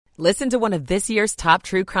Listen to one of this year's top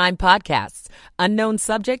true crime podcasts. Unknown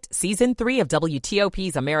Subject, Season 3 of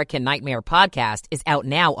WTOP's American Nightmare podcast is out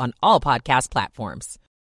now on all podcast platforms.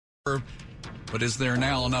 But is there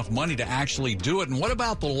now enough money to actually do it? And what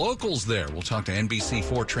about the locals there? We'll talk to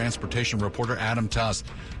NBC4 transportation reporter Adam Tuss.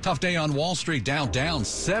 Tough day on Wall Street. Dow down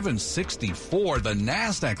 764. The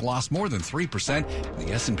NASDAQ lost more than 3%.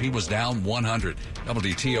 The S&P was down 100.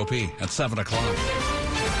 WTOP at 7 o'clock.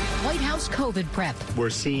 White House COVID prep.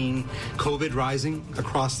 We're seeing COVID rising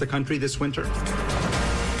across the country this winter.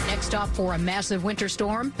 Next stop for a massive winter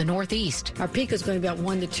storm, the Northeast. Our peak is going to be about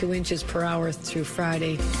 1 to 2 inches per hour through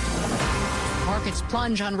Friday. Markets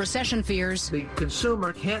plunge on recession fears. The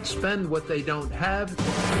consumer can't spend what they don't have.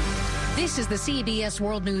 This is the CBS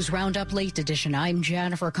World News Roundup Late Edition. I'm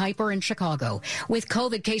Jennifer Kuiper in Chicago. With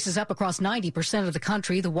COVID cases up across 90% of the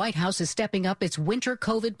country, the White House is stepping up its winter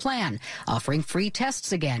COVID plan, offering free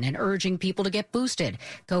tests again and urging people to get boosted.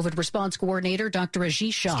 COVID response coordinator Dr.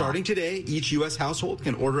 Ashish Shah. Starting today, each U.S. household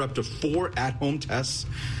can order up to 4 at-home tests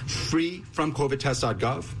free from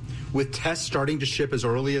covidtest.gov, with tests starting to ship as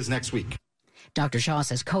early as next week. Dr. Shah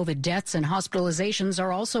says COVID deaths and hospitalizations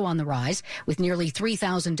are also on the rise, with nearly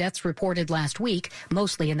 3,000 deaths reported last week,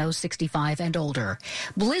 mostly in those 65 and older.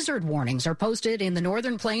 Blizzard warnings are posted in the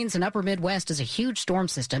northern plains and upper Midwest as a huge storm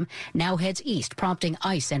system now heads east, prompting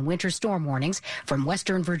ice and winter storm warnings from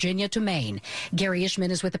western Virginia to Maine. Gary Ishman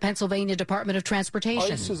is with the Pennsylvania Department of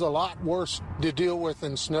Transportation. Ice is a lot worse to deal with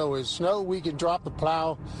than snow is. Snow, we can drop the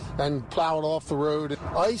plow and plow it off the road.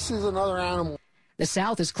 Ice is another animal. The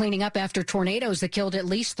South is cleaning up after tornadoes that killed at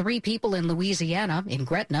least 3 people in Louisiana. In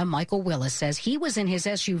Gretna, Michael Willis says he was in his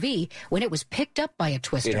SUV when it was picked up by a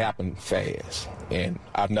twister. It happened fast, and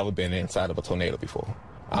I've never been inside of a tornado before.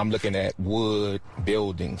 I'm looking at wood,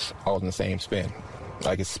 buildings, all in the same spin.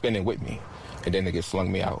 Like it's spinning with me, and then it gets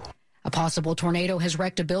slung me out. A possible tornado has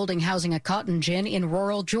wrecked a building housing a cotton gin in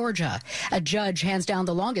rural Georgia. A judge hands down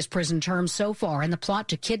the longest prison term so far in the plot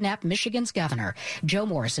to kidnap Michigan's governor. Joe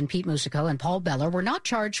Morrison, Pete Musico, and Paul Beller were not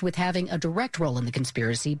charged with having a direct role in the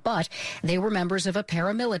conspiracy, but they were members of a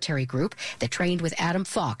paramilitary group that trained with Adam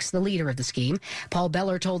Fox, the leader of the scheme. Paul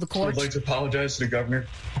Beller told the court, I'd like to apologize to the governor.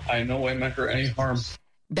 I in no way meant her any harm.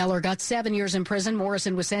 Beller got 7 years in prison.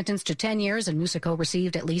 Morrison was sentenced to 10 years, and Musico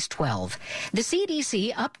received at least 12. The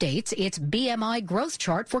CDC updates its BMI growth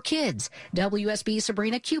chart for kids. WSB's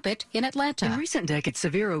Sabrina Cupit in Atlanta. In recent decades,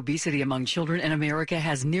 severe obesity among children in America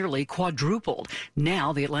has nearly quadrupled.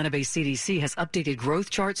 Now, the Atlanta-based CDC has updated growth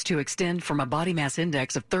charts to extend from a body mass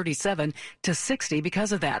index of 37 to 60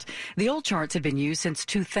 because of that. The old charts had been used since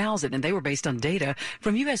 2000, and they were based on data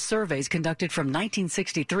from U.S. surveys conducted from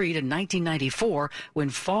 1963 to 1994, when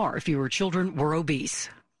far fewer children were obese.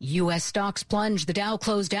 U.S. stocks plunged. The Dow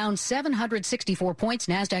closed down 764 points.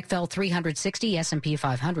 NASDAQ fell 360. S&P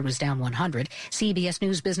 500 was down 100. CBS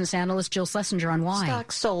News business analyst Jill Schlesinger on why.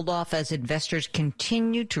 Stocks sold off as investors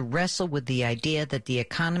continue to wrestle with the idea that the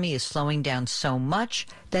economy is slowing down so much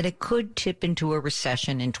that it could tip into a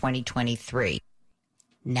recession in 2023.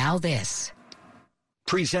 Now this.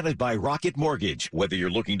 Presented by Rocket Mortgage. Whether you're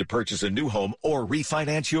looking to purchase a new home or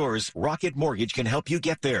refinance yours, Rocket Mortgage can help you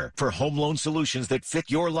get there. For home loan solutions that fit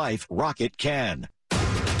your life, Rocket can.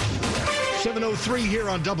 7:03 here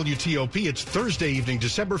on WTOP. It's Thursday evening,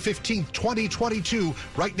 December 15th, 2022.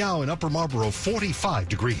 Right now in Upper Marlboro, 45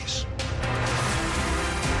 degrees.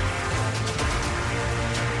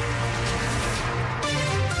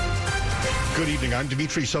 Good evening. I'm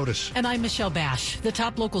Dimitri Sotis. And I'm Michelle Bash. The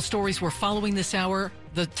top local stories we're following this hour.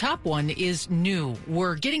 The top one is new.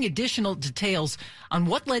 We're getting additional details on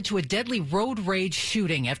what led to a deadly road rage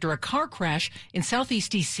shooting after a car crash in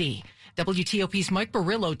Southeast D.C. WTOP's Mike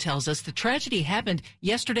Barillo tells us the tragedy happened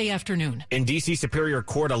yesterday afternoon. In D.C. Superior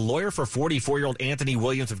Court, a lawyer for 44-year-old Anthony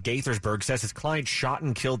Williams of Gaithersburg says his client shot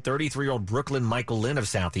and killed 33-year-old Brooklyn Michael Lynn of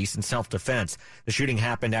Southeast in self-defense. The shooting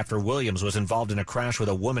happened after Williams was involved in a crash with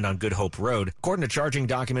a woman on Good Hope Road. According to charging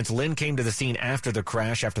documents, Lynn came to the scene after the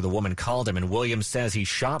crash after the woman called him, and Williams says he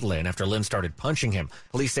shot Lynn after Lynn started punching him.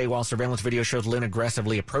 Police say while surveillance video shows Lynn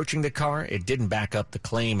aggressively approaching the car, it didn't back up the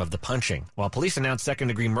claim of the punching. While police announced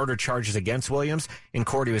second-degree murder charges against Williams, in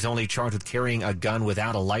court he was only charged with carrying a gun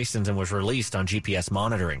without a license and was released on GPS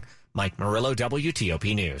monitoring. Mike Murillo,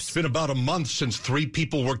 WTOP News. It's been about a month since 3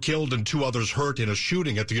 people were killed and 2 others hurt in a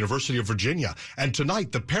shooting at the University of Virginia. And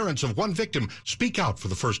tonight, the parents of one victim speak out for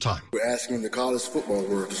the first time. We're asking the college football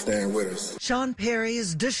world to stand with us. Sean Perry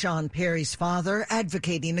is Deshaun Perry's father,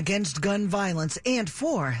 advocating against gun violence and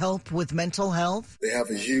for help with mental health. They have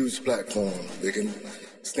a huge platform. They can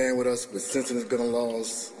stand with us with sensitive gun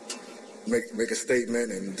laws, make a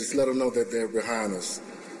statement, and just let them know that they're behind us.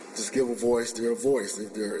 just give a voice, their voice.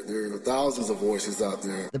 There are thousands of voices out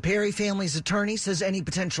there. The Perry family's attorney says any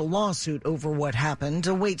potential lawsuit over what happened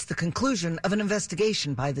awaits the conclusion of an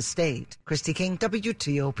investigation by the state. Christy King,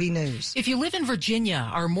 WTOP News. If you live in Virginia,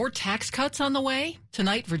 are more tax cuts on the way?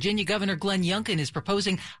 Tonight, Virginia Governor Glenn Youngkin is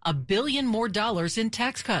proposing $1 billion more in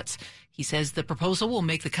tax cuts. He says the proposal will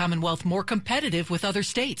make the Commonwealth more competitive with other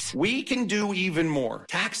states. We can do even more.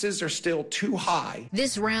 Taxes are still too high.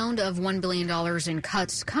 This round of $1 billion in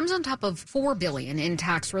cuts comes on top of $4 billion in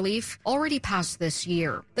tax relief already passed this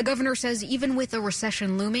year. The governor says even with a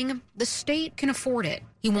recession looming, the state can afford it.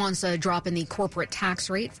 He wants a drop in the corporate tax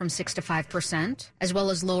rate from 6% to 5%, as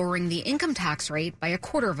well as lowering the income tax rate by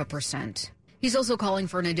 0.25%. He's also calling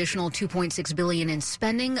for an additional $2.6 billion in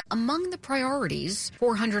spending. Among the priorities,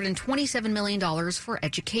 $427 million for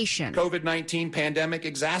education. COVID-19 pandemic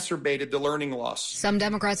exacerbated the learning loss. Some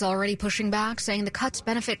Democrats already pushing back, saying the cuts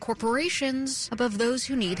benefit corporations above those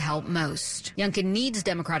who need help most. Youngkin needs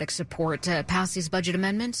Democratic support to pass these budget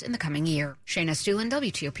amendments in the coming year. Shayna Stulin,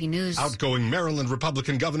 WTOP News. Outgoing Maryland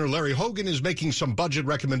Republican Governor Larry Hogan is making some budget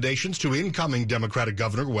recommendations to incoming Democratic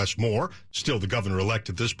Governor Wes Moore, still the governor-elect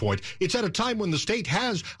at this point. It's at a time when the state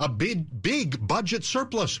has a big budget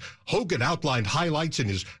surplus. Hogan outlined highlights in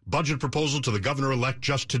his budget proposal to the governor-elect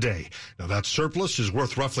just today. Now, that surplus is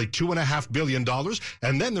worth roughly $2.5 billion,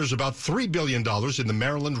 and then there's about $3 billion in the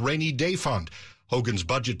Maryland Rainy Day Fund. Hogan's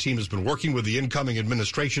budget team has been working with the incoming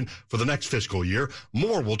administration for the next fiscal year.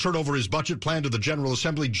 Moore will turn over his budget plan to the General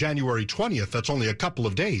Assembly January 20th. That's only a couple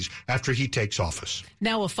of days after he takes office.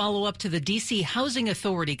 Now a follow-up to the D.C. Housing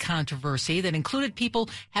Authority controversy that included people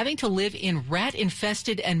having to live in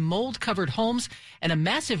rat-infested and mold-covered homes and a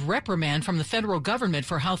massive reprimand from the federal government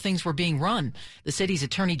for how things were being run. The city's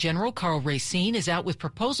Attorney General, Karl Racine, is out with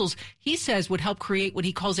proposals he says would help create what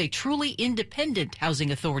he calls a truly independent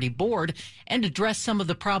housing authority board and address some of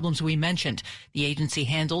the problems we mentioned. The agency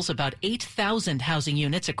handles about 8,000 housing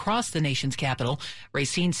units across the nation's capital.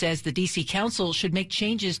 Racine says the D.C. Council should make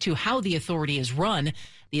changes to how the authority is run.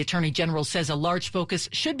 The Attorney General says a large focus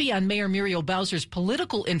should be on Mayor Muriel Bowser's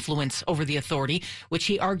political influence over the authority, which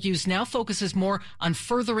he argues now focuses more on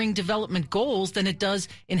furthering development goals than it does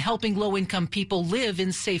in helping low-income people live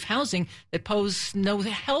in safe housing that pose no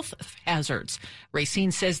health hazards.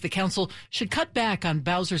 Racine says the council should cut back on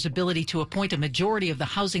Bowser's ability to appoint a majority of the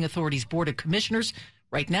Housing Authority's Board of Commissioners.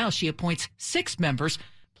 Right now, she appoints 6 members.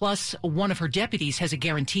 Plus, one of her deputies has a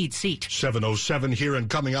guaranteed seat. 7:07 here and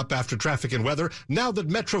coming up after traffic and weather. Now that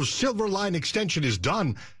Metro's Silver Line extension is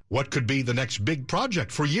done, what could be the next big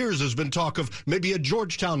project? For years, there's been talk of maybe a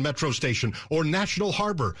Georgetown Metro station or National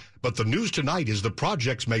Harbor. But the news tonight is the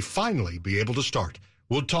projects may finally be able to start.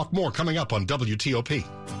 We'll talk more coming up on WTOP.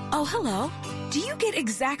 Oh, hello. Do you get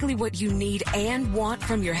exactly what you need and want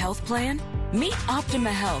from your health plan? Meet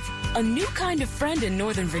Optima Health, a new kind of friend in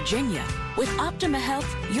Northern Virginia. With Optima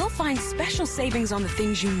Health, you'll find special savings on the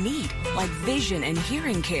things you need, like vision and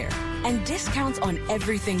hearing care, and discounts on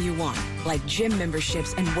everything you want, like gym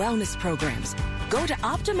memberships and wellness programs. Go to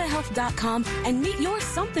OptimaHealth.com and meet your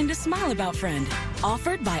something to smile about friend.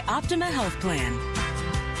 Offered by Optima Health Plan.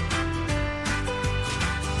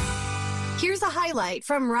 Here's a highlight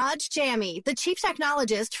from Raj Jamie, the Chief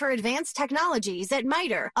Technologist for Advanced Technologies at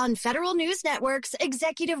MITRE on Federal News Network's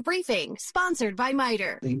Executive Briefing, sponsored by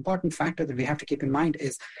MITRE. The important factor that we have to keep in mind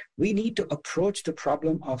is we need to approach the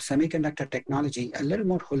problem of semiconductor technology a little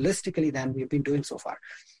more holistically than we've been doing so far.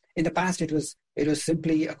 In the past, it was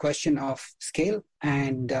simply a question of scale,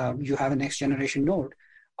 and you have a next generation node,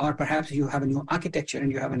 or perhaps you have a new architecture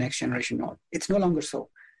and you have a next generation node. It's no longer so.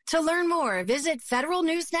 To learn more, visit Federal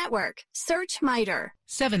News Network. Search MITRE.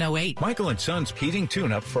 708. Michael & Son's heating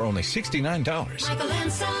tune-up for only $69. Michael &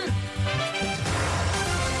 Son.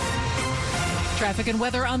 Traffic and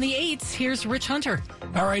weather on the 8s. Here's Rich Hunter.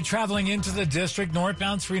 All right, traveling into the district,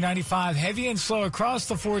 northbound 395, heavy and slow across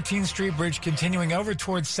the 14th Street Bridge, continuing over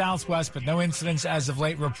towards southwest, but no incidents as of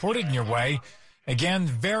late reported in your way. Again,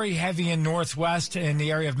 very heavy in northwest in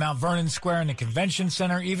the area of Mount Vernon Square and the Convention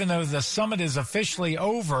Center. Even though the summit is officially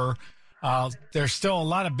over, there's still a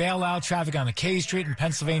lot of bailout traffic on the K Street and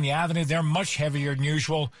Pennsylvania Avenue. They're much heavier than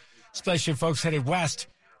usual, especially folks headed west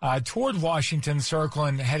toward Washington Circle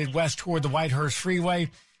and headed west toward the Whitehurst Freeway,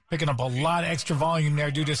 picking up a lot of extra volume there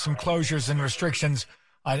due to some closures and restrictions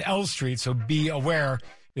on L Street. So be aware,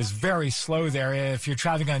 it's very slow there. If you're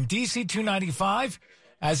traveling on DC 295,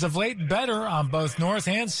 as of late, better on both north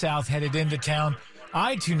and south headed into town.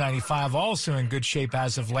 I-295 also in good shape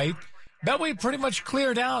as of late. Beltway pretty much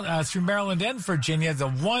cleared out through Maryland and Virginia. The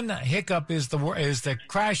one hiccup is the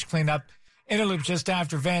crash cleanup in a loop just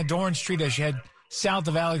after Van Dorn Street as you head south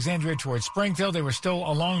of Alexandria towards Springfield. They were still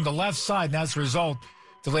along the left side, and as a result,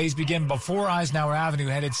 delays begin before Eisenhower Avenue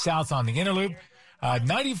headed south on the inner loop.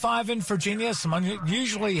 95 in Virginia, some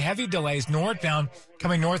unusually heavy delays northbound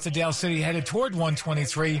coming north of Dale City headed toward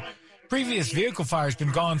 123. Previous vehicle fire has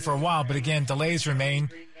been gone for a while, but again, delays remain.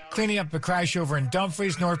 Cleaning up a crash over in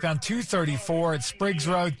Dumfries, northbound 234 at Spriggs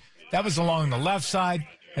Road. That was along the left side.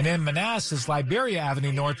 And in Manassas, Liberia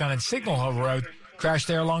Avenue northbound and Signal Hill Road. Crash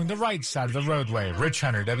there along the right side of the roadway. Rich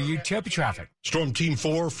Hunter, WTOP Traffic. Storm Team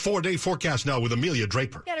 4, 4-day forecast now with Amelia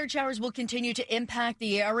Draper. Scattered showers will continue to impact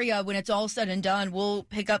the area when it's all said and done. We'll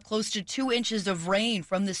pick up close to 2 inches of rain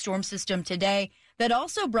from the storm system today. That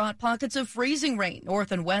also brought pockets of freezing rain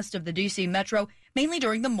north and west of the D.C. metro, mainly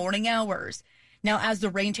during the morning hours. Now, as the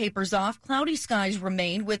rain tapers off, cloudy skies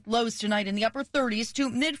remain with lows tonight in the upper 30s to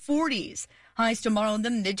mid-40s. Highs tomorrow in the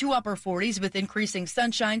mid to upper 40s with increasing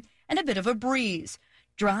sunshine and a bit of a breeze.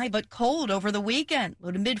 Dry but cold over the weekend.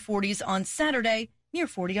 Low to mid-40s on Saturday, near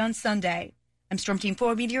 40 on Sunday. I'm Storm Team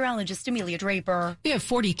 4 meteorologist Amelia Draper. We have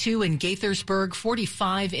 42 in Gaithersburg,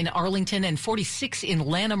 45 in Arlington, and 46 in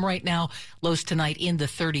Lanham right now. Lows tonight in the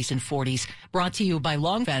 30s and 40s. Brought to you by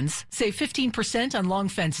Long Fence. Save 15% on Long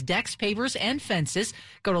Fence decks, pavers, and fences.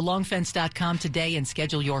 Go to longfence.com today and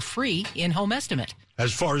schedule your free in-home estimate.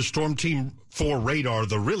 As far as Storm Team 4 radar,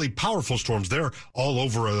 the really powerful storms, they're all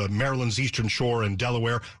over Maryland's eastern shore and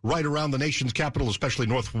Delaware, right around the nation's capital, especially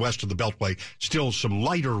northwest of the Beltway. Still some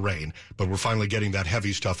lighter rain, but we're finally getting that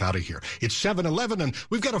heavy stuff out of here. It's 7:11, and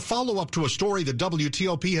we've got a follow-up to a story that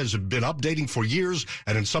WTOP has been updating for years,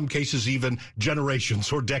 and in some cases even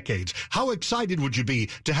generations or decades. How excited would you be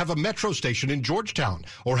to have a metro station in Georgetown?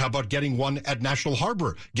 Or how about getting one at National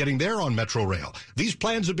Harbor, getting there on Metro Rail? These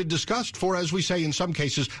plans have been discussed for, as we say in some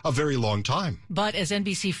cases, a very long time. But as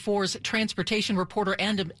NBC4's transportation reporter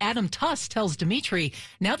Adam Tuss tells Dimitri,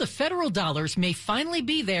 now the federal dollars may finally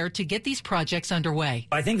be there to get these projects underway.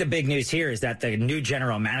 I think the big news here is that the new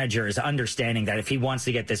general manager is understanding that if he wants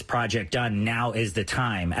to get this project done, now is the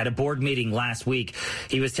time. At a board meeting last week,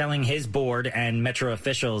 he was telling his board and Metro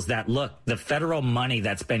officials that, look, the federal money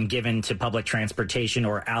that's been given to public transportation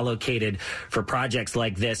or allocated for projects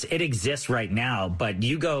like this, it exists right now. But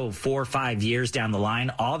you go 4 or 5 years down the line,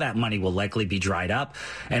 all that money will likely be dried up,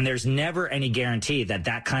 and there's never any guarantee that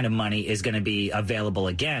that kind of money is going to be available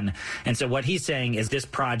again. And so what he's saying is this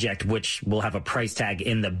project, which will have a price tag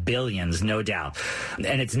in the billions, no doubt,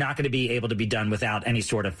 and it's not going to be able to be done without any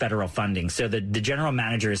sort of federal funding. So the general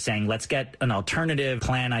manager is saying, let's get an alternative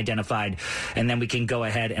plan identified, and then we can go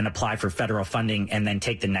ahead and apply for federal funding and then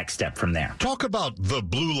take the next step from there. Talk about the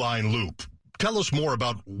Blue Line Loop. Tell us more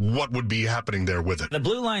about what would be happening there with it. The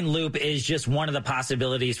Blue Line Loop is just one of the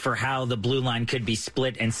possibilities for how the Blue Line could be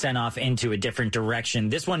split and sent off into a different direction.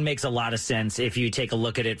 This one makes a lot of sense if you take a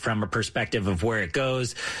look at it from a perspective of where it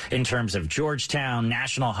goes in terms of Georgetown,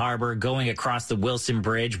 National Harbor, going across the Wilson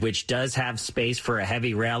Bridge, which does have space for a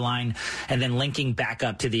heavy rail line, and then linking back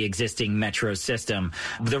up to the existing metro system.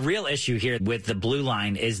 The real issue here with the Blue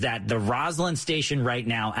Line is that the Roslyn station right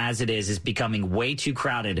now, as it is becoming way too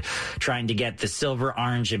crowded, trying to get the silver,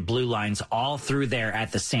 orange, and blue lines all through there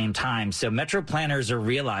at the same time. So metro planners are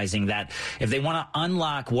realizing that if they want to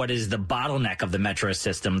unlock what is the bottleneck of the metro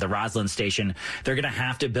system, the Roslyn station, they're going to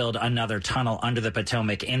have to build another tunnel under the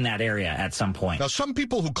Potomac in that area at some point. Now, some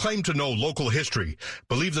people who claim to know local history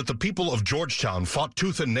believe that the people of Georgetown fought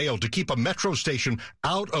tooth and nail to keep a metro station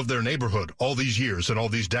out of their neighborhood all these years and all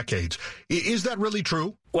these decades. Is that really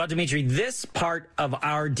true? Well, Dimitri, this part of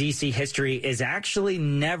our D.C. history is actually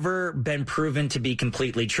never been proven to be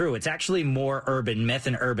completely true. It's actually more urban myth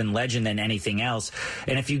and urban legend than anything else.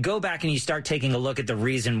 And if you go back and you start taking a look at the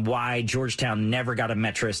reason why Georgetown never got a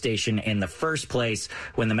metro station in the first place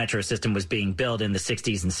when the metro system was being built in the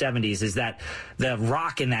 60s and 70s, is that the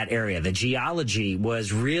rock in that area, the geology,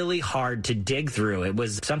 was really hard to dig through. It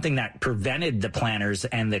was something that prevented the planners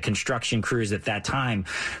and the construction crews at that time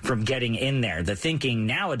from getting in there. The thinking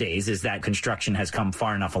nowadays is that construction has come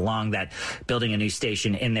far enough along that building a new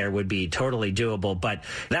station in there would be totally doable. But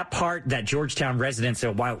that part that Georgetown residents,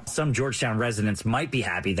 so while some Georgetown residents might be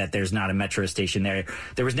happy that there's not a metro station there,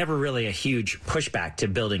 there was never really a huge pushback to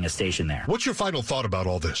building a station there. What's your final thought about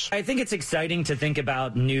all this? I think it's exciting to think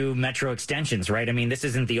about new metro extensions, right? I mean, this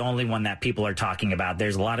isn't the only one that people are talking about.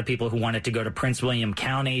 There's a lot of people who wanted to go to Prince William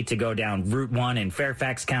County, to go down Route 1 in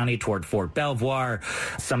Fairfax County toward Fort Belvoir.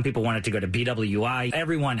 Some people wanted to go to BWI.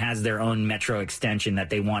 Everyone has their own metro extension that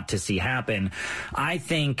they want to see happen. I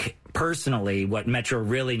think personally, what Metro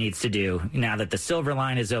really needs to do now that the Silver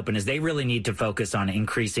Line is open is they really need to focus on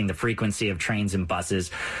increasing the frequency of trains and buses,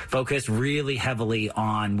 focus really heavily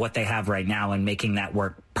on what they have right now and making that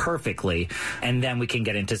work perfectly. And then we can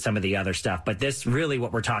get into some of the other stuff. But this really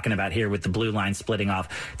what we're talking about here with the Blue Line splitting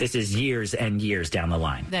off, this is years and years down the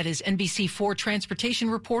line. That is NBC4 transportation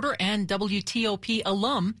reporter and WTOP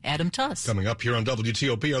alum Adam Tuss. Coming up here on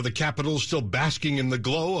WTOP, are the Capitals still basking in the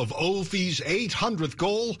glow of Ophie's 800th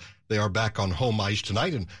goal? They are back on home ice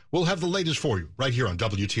tonight, and we'll have the latest for you right here on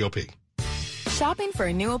WTOP. Shopping for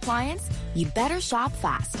a new appliance? You better shop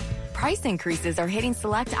fast. Price increases are hitting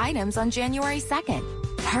select items on January 2nd.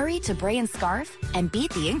 Hurry to Bray & Scarf and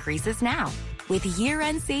beat the increases now with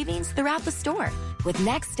year-end savings throughout the store with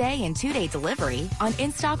next day and 2-day delivery on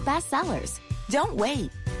in-stock bestsellers. Don't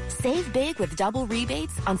wait. Save big with double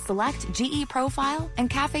rebates on select GE Profile and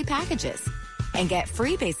Cafe packages. And get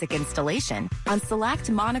free basic installation on select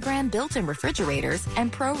Monogram built-in refrigerators and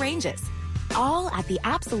Pro ranges. All at the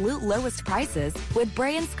absolute lowest prices with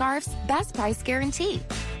Bray & Scarf's best price guarantee.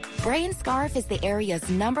 Bray & Scarf is the area's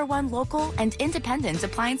 #1 local and independent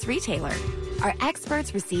appliance retailer. Our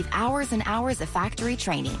experts receive hours and hours of factory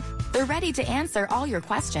training. They're ready to answer all your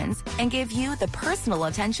questions and give you the personal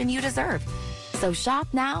attention you deserve. So shop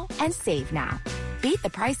now and save now. Beat the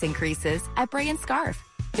price increases at Bray & Scarf.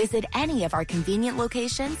 Visit any of our convenient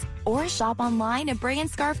locations or shop online at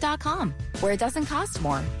brayandscarf.com, where it doesn't cost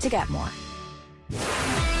more to get more.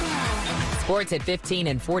 Sports at 15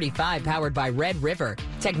 and 45, powered by Red River.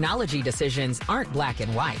 Technology decisions aren't black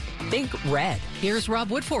and white. Think red. Here's Rob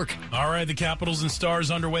Woodfork. All right, the Capitals and Stars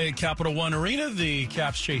underway at Capital One Arena. The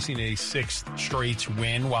Caps chasing a 6th straight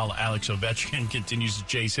win, while Alex Ovechkin continues to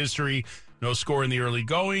chase history. No score in the early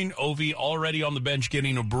going. Ovi already on the bench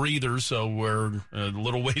getting a breather, so we're a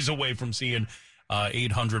little ways away from seeing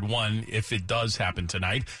 801 if it does happen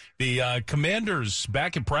tonight. The Commanders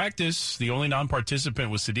back in practice. The only non-participant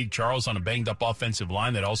was Sadiq Charles on a banged-up offensive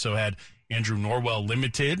line that also had Andrew Norwell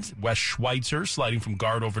limited. Wes Schweitzer sliding from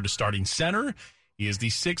guard over to starting center. He is the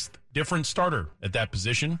 6th different starter at that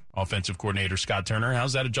position. Offensive coordinator Scott Turner.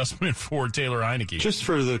 How's that adjustment for Taylor Heineke? Just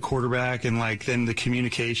for the quarterback and then the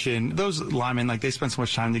communication. Those linemen, they spend so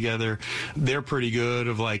much time together. They're pretty good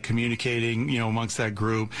of communicating, amongst that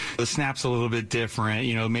group. The snap's a little bit different,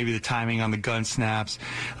 maybe the timing on the gun snaps.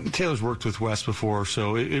 Taylor's worked with Wes before,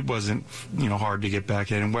 so it wasn't, hard to get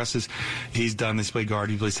back in. And Wes he's done this, play guard,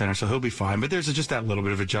 he plays center, so he'll be fine. But there's just that little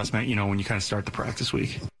bit of adjustment, when you kind of start the practice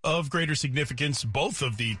week. Of greater significance, both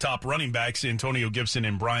of the top running backs, Antonio Gibson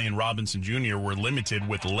and Brian Robinson Jr., were limited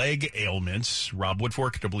with leg ailments. Rob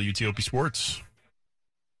Woodfork, WTOP Sports.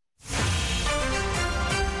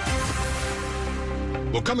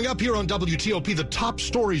 Well, coming up here on WTOP, the top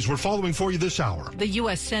stories we're following for you this hour. The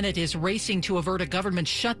U.S. Senate is racing to avert a government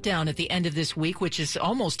shutdown at the end of this week, which is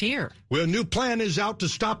almost here. Well, a new plan is out to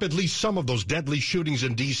stop at least some of those deadly shootings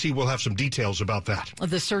in D.C. We'll have some details about that.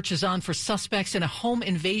 The search is on for suspects in a home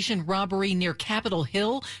invasion robbery near Capitol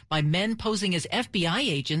Hill by men posing as FBI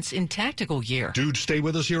agents in tactical gear. Dude, stay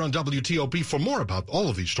with us here on WTOP for more about all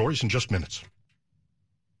of these stories in just minutes.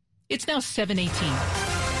 It's now 7:18.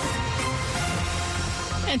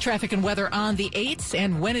 And traffic and weather on the 8s,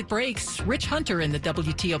 and when it breaks, Rich Hunter in the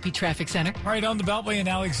WTOP Traffic Center. All right, on the Beltway in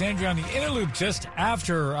Alexandria on the inner loop just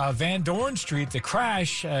after Van Dorn Street, the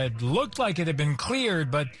crash looked like it had been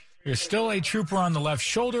cleared, but there's still a trooper on the left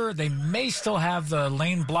shoulder. They may still have the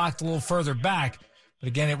lane blocked a little further back, but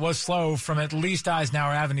again, it was slow from at least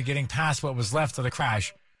Eisenhower Avenue getting past what was left of the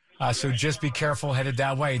crash. So just be careful headed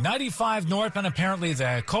that way. 95 northbound, apparently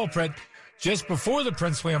the culprit just before the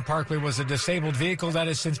Prince William Parkway was a disabled vehicle that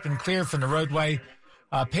has since been cleared from the roadway.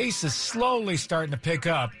 Pace is slowly starting to pick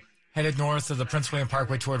up, headed north of the Prince William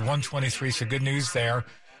Parkway toward 123, so good news there.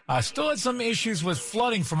 Still had some issues with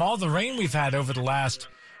flooding from all the rain we've had over the last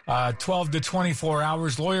 12 to 24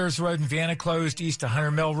 hours. Lawyers Road in Vienna closed east of Hunter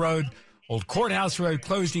Mill Road. Old Courthouse Road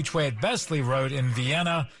closed each way at Besley Road in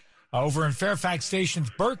Vienna. Over in Fairfax Station's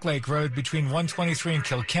Burke Lake Road between 123 and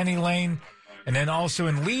Kilkenny Lane. And then also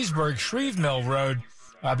in Leesburg, Shreve Mill Road,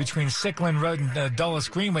 between Sickland Road and Dulles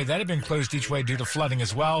Greenway, that had been closed each way due to flooding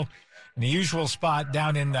as well. In the usual spot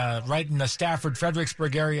down in right in the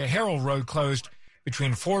Stafford-Fredericksburg area, Harold Road closed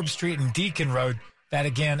between Forbes Street and Deacon Road. That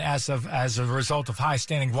again as a result of high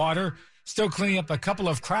standing water. Still cleaning up a couple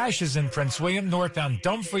of crashes in Prince William, northbound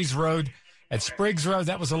Dumfries Road at Spriggs Road.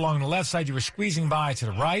 That was along the left side. You were squeezing by to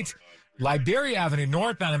the right. Liberia Avenue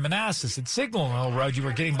northbound in Manassas at Signal Hill Road, you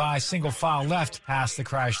were getting by single file left past the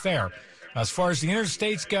crash there. As far as the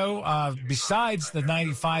interstates go, besides the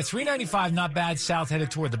 95, 395 not bad south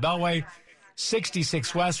headed toward the Beltway,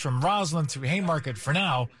 66 west from Roslyn through Haymarket for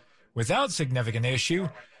now. without significant issue.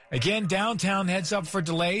 Again, downtown heads up for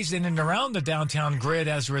delays in and around the downtown grid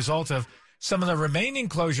as a result of some of the remaining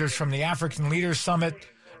closures from the African Leaders Summit.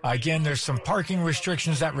 Again, there's some parking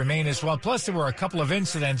restrictions that remain as well. Plus, there were a couple of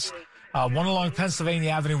incidents, one along Pennsylvania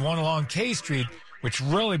Avenue, one along K Street, which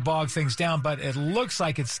really bogged things down. But it looks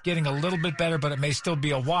like it's getting a little bit better, but it may still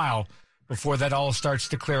be a while before that all starts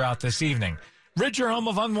to clear out this evening. Rid your home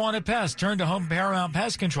of unwanted pests. Turn to Home Paramount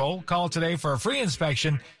Pest Control. Call today for a free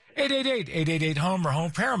inspection. 888-888-HOME or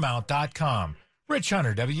homeparamount.com. Rich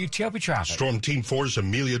Hunter, WTOP Traffic. Storm Team 4's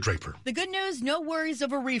Amelia Draper. The good news, no worries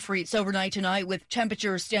of a refreeze overnight tonight with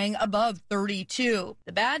temperatures staying above 32.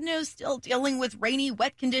 The bad news, still dealing with rainy,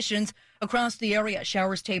 wet conditions across the area.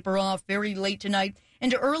 Showers taper off very late tonight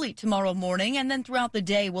into early tomorrow morning, and then throughout the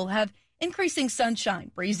day we'll have increasing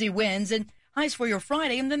sunshine, breezy winds, and highs for your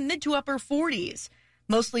Friday in the mid to upper 40s.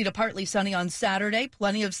 Mostly to partly sunny on Saturday,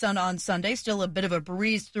 plenty of sun on Sunday, still a bit of a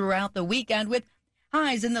breeze throughout the weekend with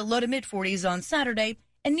highs in the low to mid 40s on Saturday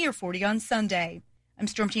and near 40 on Sunday. I'm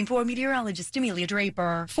Storm Team 4 meteorologist Amelia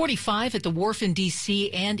Draper. 45 at the Wharf in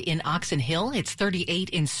D.C. and in Oxon Hill. It's 38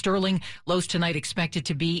 in Sterling. Lows tonight expected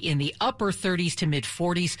to be in the upper 30s to mid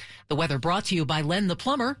 40s. The weather brought to you by Len the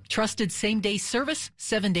Plumber. Trusted same-day service,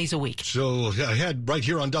 7 days a week. So ahead right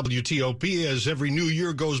here on WTOP, as every new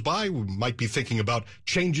year goes by, we might be thinking about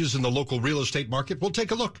changes in the local real estate market. We'll take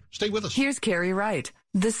a look. Stay with us. Here's Carrie Wright,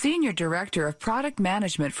 the Senior Director of Product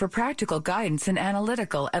Management for Practical Guidance and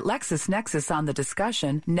Analytical at LexisNexis on the discussion,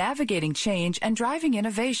 Navigating Change and Driving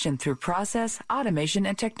Innovation Through Process, Automation,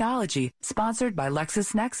 and Technology, sponsored by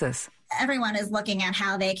LexisNexis. Everyone is looking at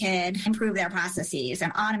how they could improve their processes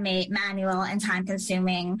and automate manual and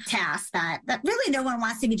time-consuming tasks that really no one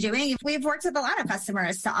wants to be doing. We've worked with a lot of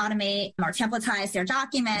customers to automate or templatize their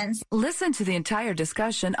documents. Listen to the entire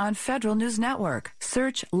discussion on Federal News Network.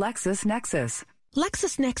 Search LexisNexis.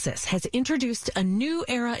 LexisNexis has introduced a new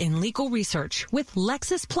era in legal research with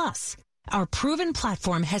Lexis Plus. Our proven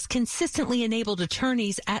platform has consistently enabled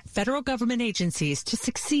attorneys at federal government agencies to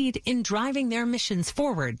succeed in driving their missions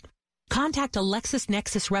forward. Contact a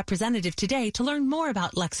LexisNexis representative today to learn more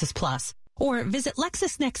about Lexis Plus, or visit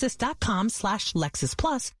LexisNexis.com/Lexis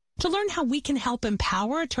Plus to learn how we can help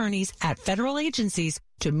empower attorneys at federal agencies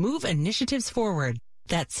to move initiatives forward.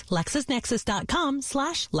 That's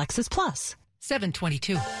LexisNexis.com/Lexis Plus.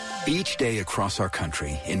 722. Each day across our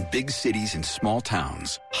country, in big cities and small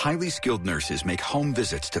towns, highly skilled nurses make home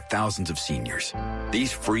visits to thousands of seniors.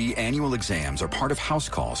 These free annual exams are part of house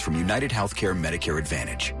calls from United Healthcare Medicare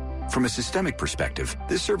Advantage. From a systemic perspective,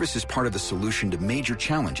 this service is part of the solution to major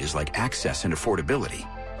challenges like access and affordability.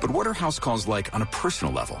 But what are house calls like on a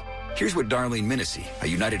personal level? Here's what Darlene Minissi, a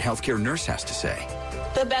United Healthcare nurse, has to say.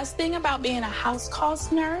 The best thing about being a house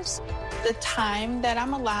calls nurse, the time that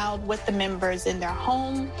I'm allowed with the members in their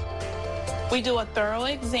home. We do a thorough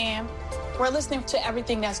exam. We're listening to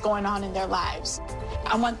everything that's going on in their lives.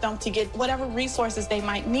 I want them to get whatever resources they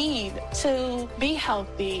might need to be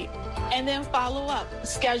healthy, and then follow up,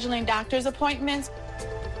 scheduling doctor's appointments.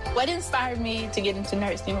 What inspired me to get into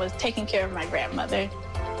nursing was taking care of my grandmother.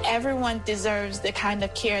 Everyone deserves the kind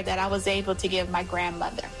of care that I was able to give my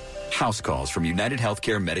grandmother. House calls from United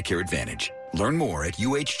Healthcare Medicare Advantage. Learn more at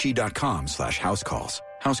uhg.com/housecalls.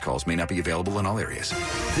 House calls may not be available in all areas.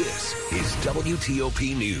 This is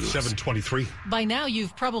WTOP News. 723. By now,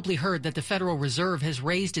 you've probably heard that the Federal Reserve has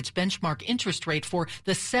raised its benchmark interest rate for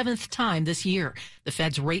the 7th time this year. The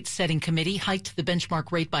Fed's rate-setting committee hiked the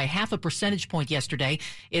benchmark rate by 0.5 percentage point yesterday.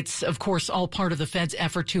 It's, of course, all part of the Fed's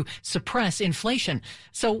effort to suppress inflation.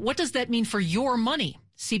 So what does that mean for your money?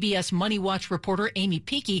 CBS Money Watch reporter Amy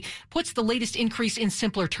Peakey puts the latest increase in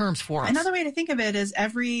simpler terms for us. Another way to think of it is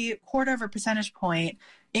every 0.25 percentage point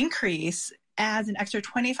increase adds an extra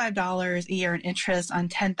 $25 a year in interest on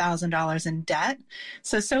 $10,000 in debt.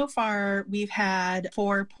 So far, we've had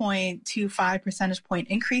 4.25 percentage point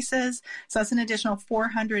increases. So that's an additional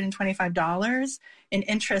 $425 in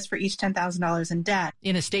interest for each $10,000 in debt.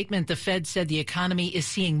 In a statement, the Fed said the economy is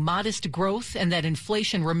seeing modest growth and that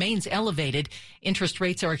inflation remains elevated. Interest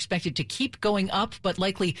rates are expected to keep going up, but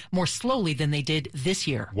likely more slowly than they did this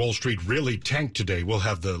year. Wall Street really tanked today. We'll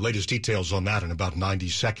have the latest details on that in about 90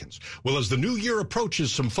 seconds. Well, as the new year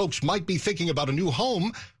approaches, some folks might be thinking about a new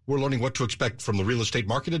home. we're learning what to expect from the real estate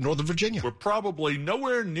market in Northern Virginia. We're probably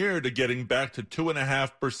nowhere near to getting back to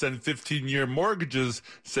 2.5% 15-year mortgages,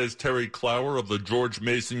 says Terry Clower of the George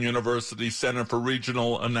Mason University Center for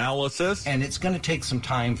Regional Analysis. And it's going to take some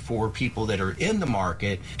time for people that are in the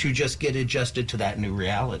market to just get adjusted to that new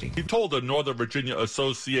reality. He told the Northern Virginia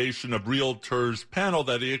Association of Realtors panel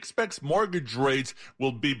that he expects mortgage rates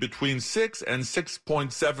will be between 6 and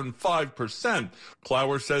 6.75%.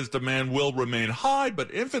 Clower says demand will remain high,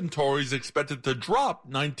 but inventory is expected to drop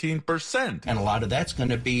 19%. And a lot of that's going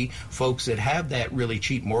to be folks that have that really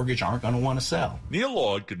cheap mortgage aren't going to want to sell. Neil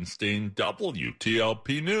Augenstein,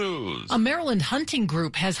 WTOP News. A Maryland hunting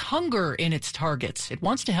group has hunger in its targets. It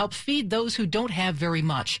wants to help feed those who don't have very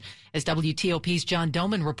much. As WTOP's John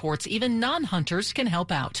Doman reports, even non-hunters can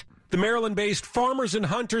help out. The Maryland-based Farmers and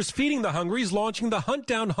Hunters Feeding the Hungry is launching the Hunt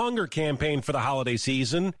Down Hunger campaign for the holiday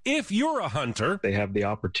season. If you're a hunter, they have the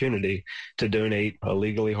opportunity to donate a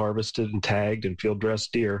legally harvested and tagged and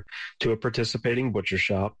field-dressed deer to a participating butcher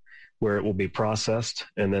shop where it will be processed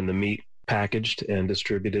and then the meat packaged and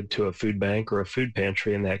distributed to a food bank or a food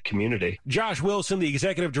pantry in that community. Josh Wilson, the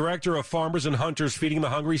executive director of Farmers and Hunters Feeding the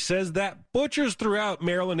Hungry, says that butchers throughout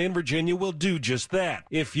Maryland and Virginia will do just that.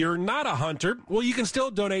 If you're not a hunter, well, you can still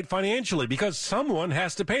donate financially because someone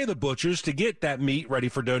has to pay the butchers to get that meat ready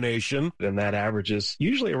for donation. And that averages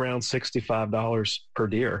usually around $65 per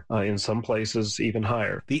deer, in some places even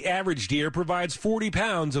higher. The average deer provides 40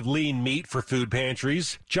 pounds of lean meat for food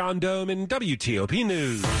pantries. John Doman, WTOP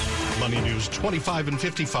News. Money News 25 and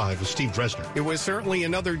 55 with Steve Dresner. It was certainly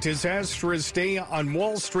another disastrous day on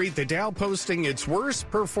Wall Street. The Dow posting its worst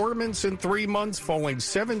performance in 3 months, falling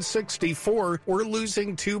 764 or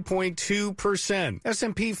losing 2.2%.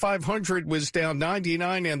 S&P 500 was down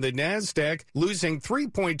 99 and the NASDAQ losing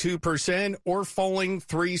 3.2% or falling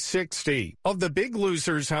 360. Of the big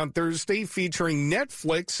losers on Thursday, featuring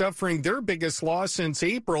Netflix suffering their biggest loss since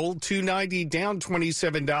April, $290 down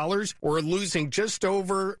 $27 or losing just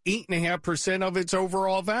over 8.5% of its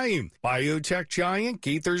overall value. Biotech giant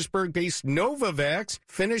Gaithersburg-based Novavax,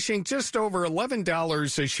 finishing just over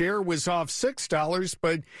 $11 a share, was off $6,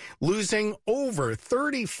 but losing over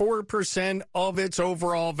 34% of its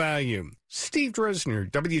overall value. Steve Dresner,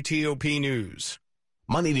 WTOP News.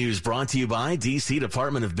 Money News brought to you by D.C.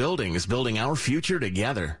 Department of Buildings, building our future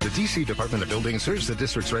together. The D.C. Department of Buildings serves the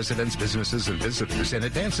district's residents, businesses, and visitors and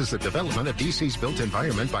advances the development of D.C.'s built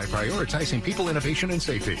environment by prioritizing people, innovation, and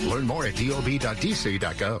safety. Learn more at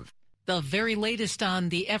dob.dc.gov. The very latest on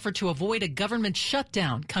the effort to avoid a government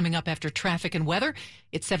shutdown coming up after traffic and weather.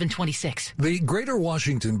 It's 7:26. The Greater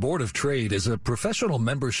Washington Board of Trade is a professional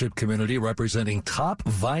membership community representing top,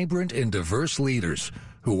 vibrant, and diverse leaders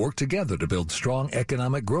who work together to build strong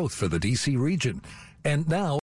economic growth for the D.C. region. And now